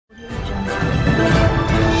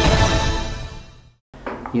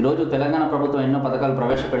ఈరోజు తెలంగాణ ప్రభుత్వం ఎన్నో పథకాలు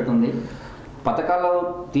ప్రవేశపెడుతుంది. పథకాలు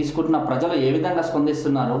తీసుకుంటున్న ప్రజలు ఏ విధంగా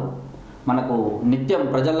స్పందిస్తున్నారు? మనకు నిత్యం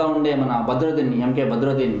ప్రజల్లో ఉండే మన బద్రుద్దీన్ ఎంకే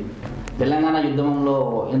బద్రుద్దీన్ తెలంగాణ యుద్ధంలో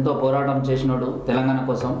ఎంతో పోరాటం చేసినాడు తెలంగాణ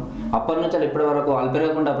కోసం. అప్పటి నుంచి ఇప్పటి వరకు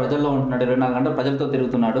అల్పెరగకుండా ప్రజల్లో ఉంటున్నాడు, 24 గంటలు ప్రజలతో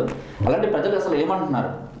తిరుగుతున్నాడు. అలాంటి ప్రజలు అసలు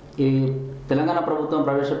ఏమంటున్నారు? ఈ తెలంగాణ ప్రభుత్వం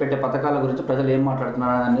ప్రవేశపెట్టే పథకాల గురించి ప్రజలు ఏం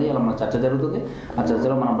మాట్లాడుతున్నారు అనేది ఇలా మన చర్చ జరుగుతుంది. ఆ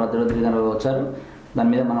చర్చలో మనం బద్రుద్దీన్ గారు వచ్చారు. దాని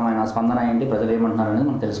మీద మనం ఆయన స్పందన ఏంటి, ప్రజలు ఏమంటున్నారు అనేది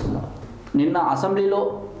మనం తెలుసుకుందాం. నిన్న అసెంబ్లీలో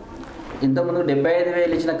ఇంతకుముందు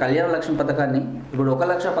 75,000 ఇచ్చిన కళ్యాణ లక్ష్మి పథకాన్ని ఇప్పుడు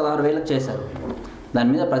 1,16,000 చేశారు. దాని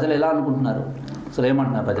మీద ప్రజలు ఎలా అనుకుంటున్నారు, అసలు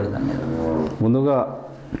ఏమంటున్నారు ప్రజలు దాని మీద? ముందుగా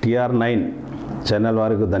Tr9 ఛానల్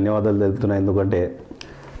వారికి ధన్యవాదాలు తెలుపుతున్నాను. ఎందుకంటే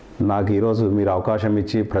నాకు ఈరోజు మీరు అవకాశం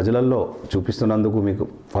ఇచ్చి ప్రజలలో చూపిస్తున్నందుకు మీకు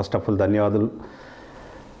ఫస్ట్ ఆఫ్ ఆల్ ధన్యవాదాలు.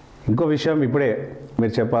 ఇంకో విషయం ఇప్పుడే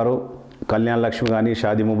మీరు చెప్పారు, కళ్యాణ లక్ష్మి కానీ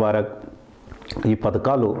షాదీ ముబారక్ ఈ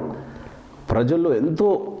పథకాలు ప్రజల్లో ఎంతో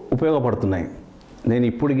ఉపయోగపడుతున్నాయి. నేను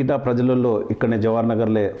ఇప్పుడు గిటా ప్రజలలో ఇక్కడనే జవహర్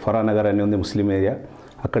నగర్లో ఫరానగర్ అని ఉంది ముస్లిం ఏరియా,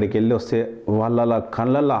 అక్కడికి వెళ్ళి వస్తే వాళ్ళ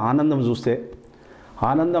కళ్ళల్లో ఆనందం చూస్తే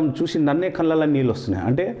ఆనందం చూసి నన్నే కళ్ళల్లో నీళ్ళు వస్తున్నాయి.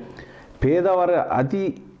 అంటే పేదవారు అతి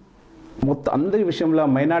మొత్తం అందరి విషయంలో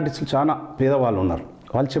మైనారిటీస్ చాలా పేదవాళ్ళు ఉన్నారు,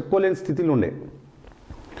 వాళ్ళు చెప్పుకోలేని స్థితిలో ఉండే.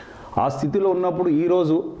 ఆ స్థితిలో ఉన్నప్పుడు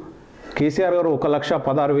ఈరోజు కేసీఆర్ గారు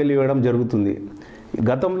 1,16,000 ఇవ్వడం జరుగుతుంది.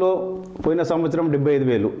 గతంలో పోయిన సంవత్సరం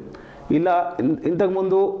 75,000, ఇలా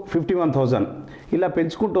ఇంతకుముందు 51,000 ఇలా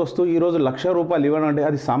పెంచుకుంటూ వస్తూ ఈరోజు ₹1,00,000 ఇవ్వడం అంటే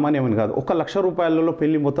అది సామాన్యమని కాదు. ₹1,00,000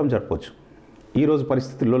 పెళ్లి మొత్తం జరపవచ్చు ఈరోజు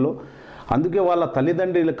పరిస్థితులలో. అందుకే వాళ్ళ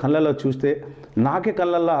తల్లిదండ్రుల కళ్ళల్లో చూస్తే నాకే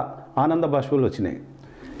కళ్ళల్లో ఆనంద బాష్పాలు వచ్చినాయి.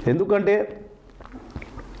 ఎందుకంటే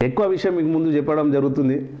ఎక్కువ విషయం మీకు ముందు చెప్పడం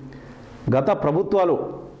జరుగుతుంది. గత ప్రభుత్వాలు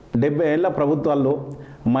 70 ఏళ్ల ప్రభుత్వాల్లో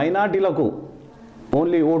మైనార్టీలకు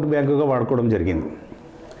ఓన్లీ ఓటు బ్యాంకుగా వాడుకోవడం జరిగింది.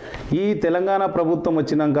 ఈ తెలంగాణ ప్రభుత్వం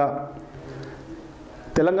వచ్చినాక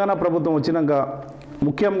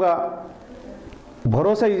ముఖ్యంగా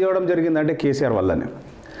భరోసా ఇవ్వడం జరిగిందంటే కేసీఆర్ వల్లనే.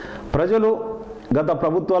 ప్రజలు గత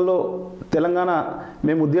ప్రభుత్వాల్లో తెలంగాణ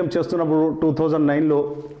మేము ఉద్యమం చేస్తున్నప్పుడు 2009లో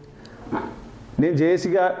నేను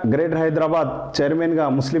జేఏసీగా గ్రేటర్ హైదరాబాద్ చైర్మన్గా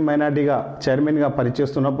ముస్లిం మైనార్టీగా చైర్మన్గా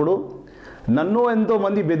పనిచేస్తున్నప్పుడు నన్ను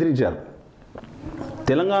ఎంతోమంది బెదిరించారు.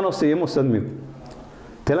 తెలంగాణ వస్తే ఏమొస్తుంది మీకు,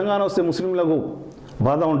 తెలంగాణ వస్తే ముస్లింలకు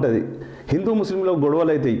బాధ ఉంటుంది, హిందూ ముస్లింలకు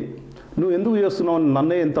గొడవలు అవుతాయి, నువ్వు ఎందుకు చేస్తున్నావు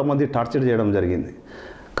నన్నే ఎంతమంది టార్చర్ చేయడం జరిగింది.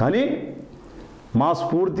 కానీ మా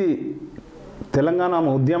స్ఫూర్తి తెలంగాణ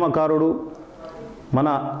ఉద్యమకారుడు మన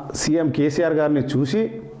సీఎం కేసీఆర్ గారిని చూసి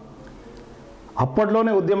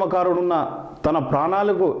అప్పట్లోనే ఉద్యమకారుడున్న తన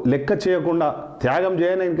ప్రాణాలకు లెక్క చేయకుండా త్యాగం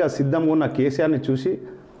చేయడానికి సిద్ధంగా ఉన్న కేసీఆర్ని చూసి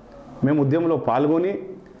మేము ఉద్యమంలో పాల్గొని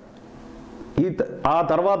ఆ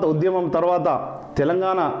తర్వాత ఉద్యమం తర్వాత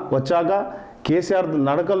తెలంగాణ వచ్చాక కేసీఆర్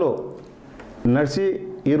నడకలో నడిచి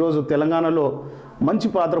ఈరోజు తెలంగాణలో మంచి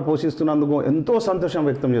పాత్ర పోషిస్తున్నందుకు ఎంతో సంతోషం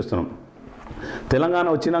వ్యక్తం చేస్తున్నాం. తెలంగాణ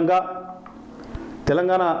వచ్చినాక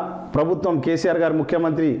తెలంగాణ ప్రభుత్వం కేసీఆర్ గారు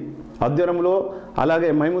ముఖ్యమంత్రి ఆధ్వర్యంలో అలాగే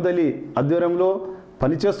మహమూద్ అలీ ఆధ్వర్యంలో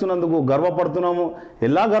పనిచేస్తున్నందుకు గర్వపడుతున్నాము.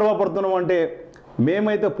 ఎలా గర్వపడుతున్నాము అంటే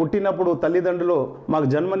మేమైతే పుట్టినప్పుడు తల్లిదండ్రులు మాకు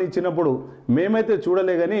జన్మనిచ్చినప్పుడు మేమైతే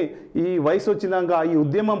చూడలే, కానీ ఈ వయసు వచ్చినాక ఈ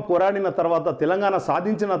ఉద్యమం పోరాడిన తర్వాత తెలంగాణ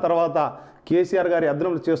సాధించిన తర్వాత కేసీఆర్ గారి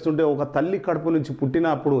అధ్వర్యంలో చేస్తుంటే ఒక తల్లి కడుపు నుంచి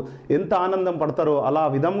పుట్టినప్పుడు ఎంత ఆనందం పడతారో అలా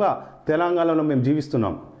విధంగా తెలంగాణలో మేము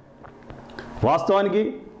జీవిస్తున్నాం. వాస్తవానికి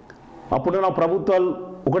అప్పుడు నా ప్రభుత్వాలు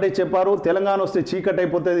ఒకటే చెప్పారు, తెలంగాణ వస్తే చీకటి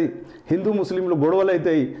అయిపోతుంది, హిందూ ముస్లింలు గొడవలు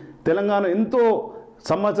అవుతాయి, తెలంగాణ ఎంతో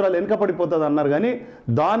సంవత్సరాలు వెనుకపడిపోతుంది అన్నారు. కానీ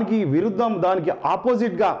దానికి విరుద్ధం, దానికి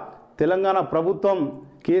ఆపోజిట్గా తెలంగాణ ప్రభుత్వం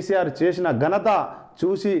కేసీఆర్ చేసిన ఘనత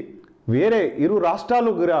చూసి వేరే ఇరు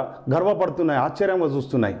రాష్ట్రాలు గర్వపడుతున్నాయి, ఆశ్చర్యంగా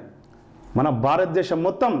చూస్తున్నాయి. మన భారతదేశం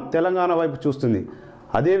మొత్తం తెలంగాణ వైపు చూస్తుంది.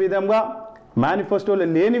 అదేవిధంగా మేనిఫెస్టోలో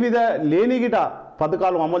లేని గిట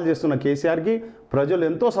పథకాలు అమలు చేస్తున్న కేసీఆర్కి ప్రజలు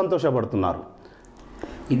ఎంతో సంతోషపడుతున్నారు.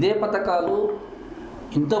 ఇదే పథకాలు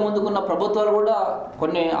ఇంతకుముందుకున్న ప్రభుత్వాలు కూడా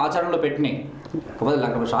కొన్ని ఆచరణలో పెట్టినాయి.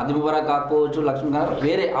 షాదీ ముబారక్ కాకపోవచ్చు, లక్ష్మీ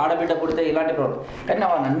వేరే ఆడబిడ్డ పుడితే ఇలాంటి కానీ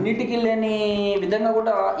అన్నిటికీ లేని విధంగా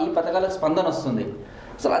కూడా ఈ పథకాలకు స్పందన వస్తుంది.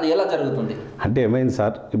 అసలు అది ఎలా జరుగుతుంది అంటే ఏమైంది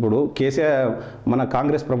సార్, ఇప్పుడు కేసీఆర్ మన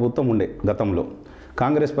కాంగ్రెస్ ప్రభుత్వం ఉండే గతంలో,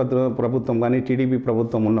 కాంగ్రెస్ ప్రభుత్వం కానీ టీడీపీ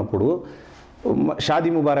ప్రభుత్వం ఉన్నప్పుడు షాదీ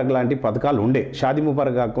ముబారక్ లాంటి పథకాలు ఉండే. షాదీ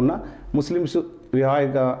ముబారక్ కాకుండా ముస్లిమ్స్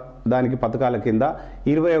వివాహిక దానికి పథకాల కింద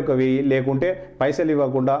 21,000 లేకుంటే పైసలు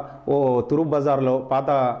ఇవ్వకుండా తురుబ్ బజార్లో పాత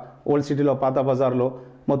ఓల్డ్ సిటీలో పాత బజార్లో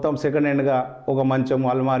మొత్తం సెకండ్ హ్యాండ్గా ఒక మంచం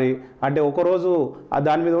అల్మారి అంటే ఒకరోజు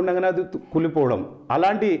దాని మీద ఉండగానే అది కూలిపోవడం,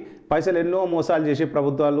 అలాంటి పైసలు ఎన్నో మోసాలు చేసి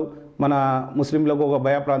ప్రభుత్వాలు మన ముస్లింలకు ఒక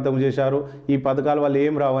భయప్రాంతం చేశారు. ఈ పథకాల వల్ల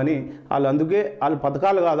ఏం రావని వాళ్ళు, అందుకే వాళ్ళు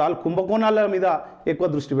పథకాలు కాదు వాళ్ళు కుంభకోణాల మీద ఎక్కువ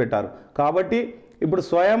దృష్టి పెట్టారు. కాబట్టి ఇప్పుడు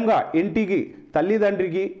స్వయంగా ఇంటికి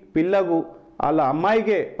తల్లిదండ్రికి పిల్లకు వాళ్ళ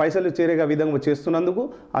అమ్మాయికే పైసలు చేరే విధంగా చేస్తున్నందుకు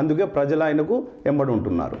అందుకే ప్రజలు ఆయనకు ఎంబడి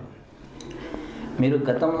ఉంటున్నారు. మీరు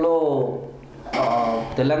గతంలో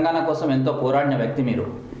తెలంగాణ కోసం ఎంతో పోరాడిన వ్యక్తి మీరు.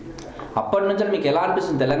 అప్పటి నుంచి మీకు ఎలా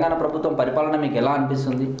అనిపిస్తుంది తెలంగాణ ప్రభుత్వం పరిపాలన మీకు ఎలా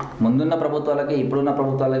అనిపిస్తుంది? ముందున్న ప్రభుత్వాలకి ఇప్పుడున్న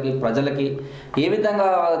ప్రభుత్వాలకి ప్రజలకి ఏ విధంగా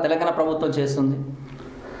తెలంగాణ ప్రభుత్వం చేస్తుంది?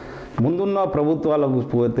 ముందున్న ప్రభుత్వాలకు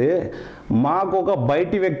పోతే మాకు ఒక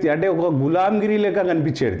బయటి వ్యక్తి అంటే ఒక గులాంగిరి లెక్క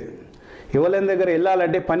కనిపించేది. ఎవరి దగ్గర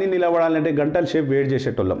వెళ్ళాలంటే పని నిలబడాలంటే గంటల సేపు వెయిట్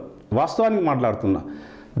చేసేటోళ్ళం. వాస్తవానికి మాట్లాడుతున్నా.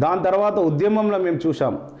 దాని తర్వాత ఉద్యమంలో మేము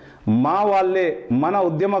చూసాం, మా వాళ్ళే మన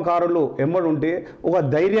ఉద్యమకారులు ఎంబడి ఉంటే ఒక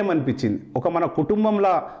ధైర్యం అనిపించింది, ఒక మన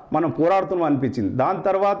కుటుంబంలా మనం పోరాడుతున్నాం అనిపించింది. దాని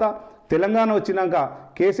తర్వాత తెలంగాణ వచ్చినాక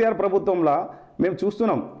కేసీఆర్ ప్రభుత్వంలో మేము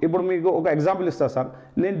చూస్తున్నాం. ఇప్పుడు మీకు ఒక ఎగ్జాంపుల్ ఇస్తా సార్.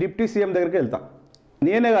 నేను డిప్యూటీ సీఎం దగ్గరికి వెళ్తా,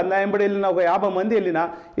 నేనే నా ఎంబడి వెళ్ళిన ఒక 50 మంది వెళ్ళినా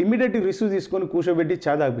ఇమ్మీడియట్ రిసీవ్ తీసుకొని కూర్చోబెట్టి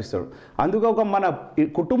చా తాగిపిస్తాడు. అందుకే ఒక మన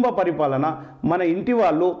కుటుంబ పరిపాలన, మన ఇంటి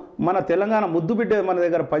వాళ్ళు, మన తెలంగాణ ముద్దు బిడ్డ మన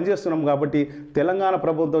దగ్గర పనిచేస్తున్నాం కాబట్టి తెలంగాణ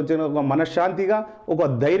ప్రభుత్వం వచ్చిన ఒక మనశ్శాంతిగా ఒక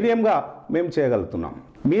ధైర్యంగా మేము చేయగలుగుతున్నాం.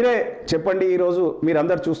 మీరే చెప్పండి, ఈరోజు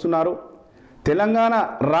మీరందరూ చూస్తున్నారు, తెలంగాణ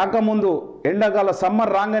రాకముందు ఎండాకాల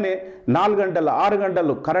సమ్మర్ రాగానే 4 గంటలు 6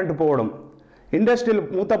 గంటలు కరెంటు పోవడం, ఇండస్ట్రీలు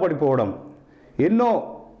మూతపడిపోవడం, ఎన్నో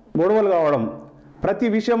గొడవలు కావడం, ప్రతి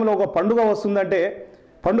విషయంలో ఒక పండుగ వస్తుందంటే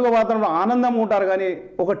పండుగ వాతావరణంలో ఆనందంగా ఉంటారు కానీ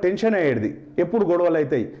ఒక టెన్షన్ అయ్యేది, ఎప్పుడు గొడవలు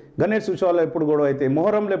అవుతాయి, గణేష్ ఉత్సవాల్లో ఎప్పుడు గొడవ అవుతాయి,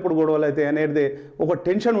 మొహరంలో ఎప్పుడు గొడవలు అవుతాయి అనేది ఒక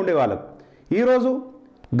టెన్షన్ ఉండే వాళ్ళకు. ఈరోజు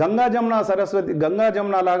గంగా జమున సరస్వతి, గంగా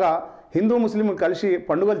జమున లాగా హిందూ ముస్లిం కలిసి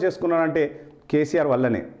పండుగలు చేసుకున్నారంటే కేసీఆర్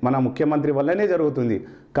వల్లనే, మన ముఖ్యమంత్రి వల్లనే జరుగుతుంది.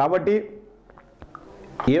 కాబట్టి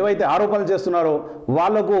ఏవైతే ఆరోపణలు చేస్తున్నారో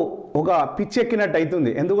వాళ్లకు ఒక పిచ్చెక్కినట్టు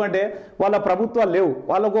అవుతుంది. ఎందుకంటే వాళ్ళ ప్రభుత్వాలు లేవు,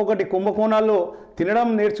 వాళ్ళకు ఒకటి కుంభకోణాల్లో తినడం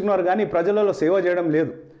నేర్చుకున్నారు కానీ ప్రజలలో సేవ చేయడం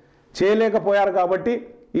లేదు, చేయలేకపోయారు. కాబట్టి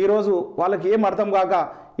ఈరోజు వాళ్ళకి ఏం అర్థం కాక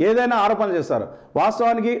ఏదైనా ఆరోపణలు చేస్తారు.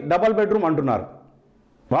 వాస్తవానికి డబల్ బెడ్రూమ్ అంటున్నారు,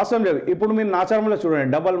 వాస్తవం లేదు. ఇప్పుడు మీరు నాచారంలో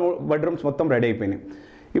చూడండి, డబల్ బెడ్రూమ్స్ మొత్తం రెడీ అయిపోయినాయి.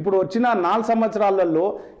 ఇప్పుడు వచ్చిన 4 సంవత్సరాలలో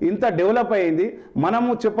ఇంత డెవలప్ అయింది.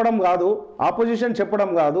 మనము చెప్పడం కాదు, ఆపోజిషన్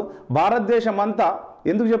చెప్పడం కాదు, భారతదేశం అంతా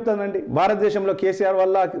ఎందుకు చెప్తుందండి? భారతదేశంలో కేసీఆర్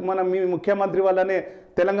వల్ల, మీ ముఖ్యమంత్రి వల్లనే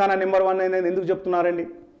తెలంగాణ నెంబర్ 1 అనేది ఎందుకు చెప్తున్నారండి?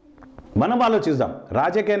 మనం ఆలోచిద్దాం.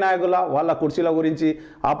 రాజకీయ నాయకుల వాళ్ళ కుర్చీల గురించి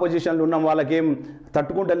ఆపోజిషన్లు ఉన్న వాళ్ళకేం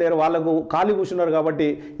తట్టుకుంటలేరు, వాళ్ళకు ఖాళీ కూర్చున్నారు కాబట్టి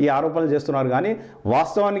ఈ ఆరోపణలు చేస్తున్నారు. కానీ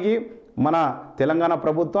వాస్తవానికి మన తెలంగాణ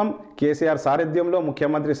ప్రభుత్వం కేసీఆర్ సారథ్యంలో,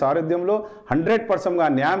 ముఖ్యమంత్రి సారథ్యంలో 100%గా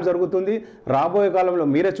న్యాయం జరుగుతుంది. రాబోయే కాలంలో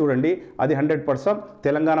మీరే చూడండి, అది 100%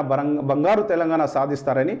 తెలంగాణ బంగారు తెలంగాణ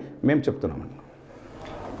సాధిస్తారని మేము చెప్తున్నామండి.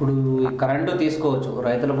 ఇప్పుడు కరెంటు తీసుకోవచ్చు,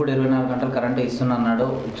 రైతులకు కూడా 24 గంటలు కరెంటు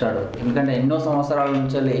ఇచ్చాడు. ఎందుకంటే ఎన్నో సంవత్సరాల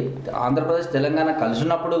నుంచి ఆంధ్రప్రదేశ్ తెలంగాణ కలిసి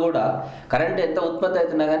ఉన్నప్పుడు కూడా కరెంటు ఎంత ఉత్పత్తి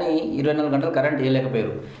అవుతున్నా కానీ 24 గంటలు కరెంట్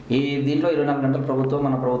ఇవ్వలేకపోయారు. దీంట్లో 24 గంటల ప్రభుత్వం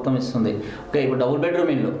మన ప్రభుత్వం ఇస్తుంది. ఓకే, ఇప్పుడు డబుల్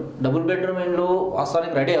బెడ్రూమ్ ఇండ్లు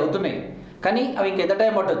వాస్తవానికి రెడీ అవుతున్నాయి, కానీ అవి ఇంకెంత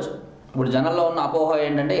టైం పట్టొచ్చు? ఇప్పుడు జనాల్లో ఉన్న అపోహ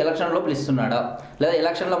ఏంటంటే ఎలక్షన్ లోపల ఇస్తున్నాడా, లేదా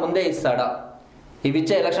ఎలక్షన్ల ముందే ఇస్తాడా, ఇవి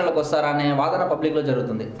ఇచ్చే ఎలక్షన్లకు వస్తారా అనే వాదన పబ్లిక్లో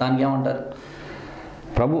జరుగుతుంది. దానికి ఏమంటారు?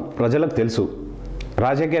 ప్రజలకు తెలుసు,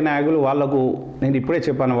 రాజకీయ నాయకులు వాళ్ళకు, నేను ఇప్పుడే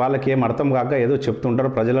చెప్పాను, వాళ్ళకి ఏం అర్థం కాక ఏదో చెప్తుంటారు,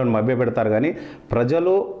 ప్రజలను మభ్యపెడతారు. కానీ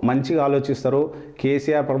ప్రజలు మంచిగా ఆలోచిస్తారు.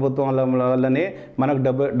 కేసీఆర్ ప్రభుత్వం వల్లనే మనకు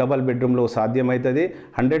డబల్ బెడ్రూమ్లో సాధ్యమవుతుంది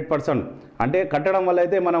 100%. అంటే కట్టడం వల్ల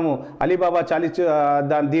అయితే మనము అలీబాబా చాలీస్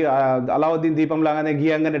అలావుద్దీన్ దీపం లాగానే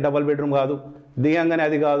గీయంగానే డబల్ బెడ్రూమ్ కాదు, దిగంగానే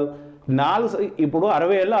అది కాదు. ఇప్పుడు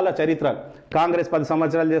 60 ఏళ్ళ అలా చరిత్ర. కాంగ్రెస్ 10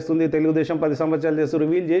 సంవత్సరాలు చేస్తుంది, తెలుగుదేశం 10 సంవత్సరాలు చేస్తారు.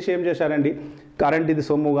 వీళ్ళు చేసి ఏం చేశారండి? కరెంట్ ఇది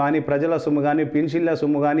సొమ్ము కానీ, ప్రజల సొమ్ము కానీ, పెన్షన్ల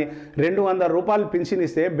సొమ్ము కానీ, 200 రూపాయలు పెన్షన్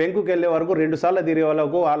ఇస్తే బ్యాంకుకి వెళ్ళే వరకు 2 సార్లు తిరిగే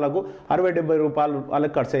వాళ్ళకు 60-70 రూపాయలు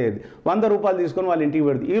వాళ్ళకి ఖర్చు అయ్యేది. 100 రూపాయలు తీసుకొని వాళ్ళ ఇంటికి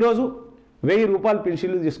పెడుతుంది. ఈరోజు 1000 రూపాయలు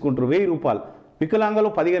పెన్షన్లు తీసుకుంటారు, 1000 రూపాయలు.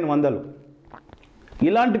 వికలాంగులు 1500.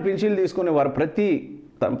 ఇలాంటి పెన్షన్లు తీసుకునే వారు ప్రతి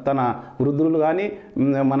తన వృద్ధులు కానీ,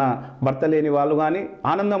 మన భర్త లేని వాళ్ళు కానీ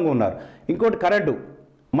ఆనందంగా ఉన్నారు. ఇంకోటి కరెంటు,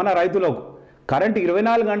 మన రైతులకు కరెంటు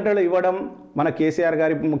 24 గంటలు ఇవ్వడం మన కేసీఆర్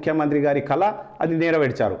గారి, ముఖ్యమంత్రి గారి కళ, అది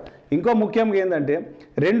నెరవేర్చారు. ఇంకో ముఖ్యంగా ఏంటంటే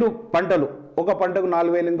 2 పంటలు, ఒక పంటకు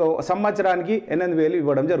 4000, ఇంకో సంవత్సరానికి 8000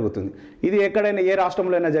 ఇవ్వడం జరుగుతుంది. ఇది ఎక్కడైనా ఏ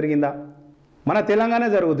రాష్ట్రంలో అయినా జరిగిందా? మన తెలంగాణ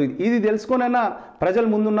జరుగుతుంది. ఇది తెలుసుకునైనా ప్రజలు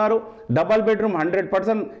ముందున్నారు. డబల్ బెడ్రూమ్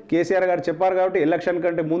 100% కేసీఆర్ గారు చెప్పారు కాబట్టి ఎలక్షన్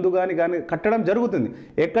కంటే ముందు కానీ కట్టడం జరుగుతుంది.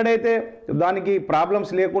 ఎక్కడైతే దానికి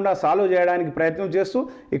ప్రాబ్లమ్స్ లేకుండా సాల్వ్ చేయడానికి ప్రయత్నం చేస్తూ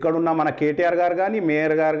ఇక్కడున్న మన కేటీఆర్ గారు కానీ,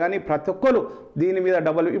 మేయర్ గారు కానీ ప్రతి ఒక్కరు దీని మీద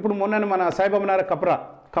ఇప్పుడు మొన్న మన సాయిబాబా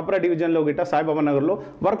కప్రా డివిజన్లో గిట్ట సాయిబాబా నగర్లో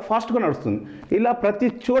వర్క్ ఫాస్ట్గా నడుస్తుంది. ఇలా ప్రతి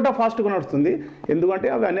చోట ఫాస్ట్గా నడుస్తుంది. ఎందుకంటే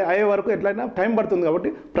అవి అయ్యే వరకు ఎట్లయినా టైం పడుతుంది.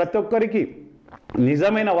 కాబట్టి ప్రతి ఒక్కరికి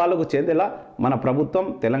నిజమైన వాళ్ళకు చెందేలా మన ప్రభుత్వం,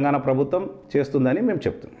 తెలంగాణ ప్రభుత్వం చేస్తుందని మేము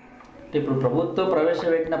చెప్తున్నాం. ఇప్పుడు ప్రభుత్వం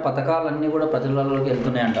ప్రవేశపెట్టిన పథకాలన్నీ కూడా ప్రజలలోకి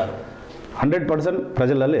వెళ్తున్నాయి అంటారు. 100%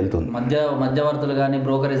 ప్రజలలో వెళ్తుంది. మధ్యవర్తులు కానీ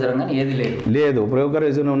బ్రోకరేజర్ కానీ ఏది లేదు.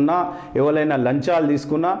 బ్రోకరేజ్ ఉన్నా ఎవరైనా లంచాలు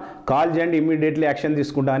తీసుకున్నా కాల్ చేయండి, ఇమ్మీడియట్లీ యాక్షన్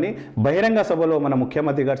తీసుకుంటా అని బహిరంగ సభలో మన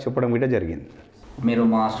ముఖ్యమంత్రి గారు చెప్పడం కూడా జరిగింది. మీరు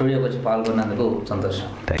మా స్టూడియోకి వచ్చి పాల్గొన్నందుకు సంతోషం.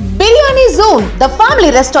 Biryani zone, the family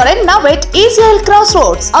restaurant now at ECL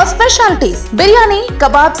Crossroads. Our specialties: biryani,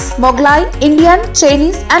 kebabs, Mughlai, Indian,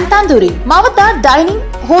 Chinese and tandoori. మా వద్ద dining,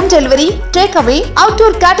 home delivery, take away,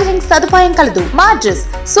 outdoor catering సదుపాయం కలదు. మా అడ్రస్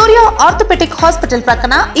సూర్య ఆర్థోపెటిక్ హాస్పిటల్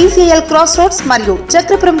ప్రక్కన ECL Crossroads మరియు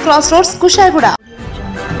చక్రపురం Crossroads, కుషాయిగూడ.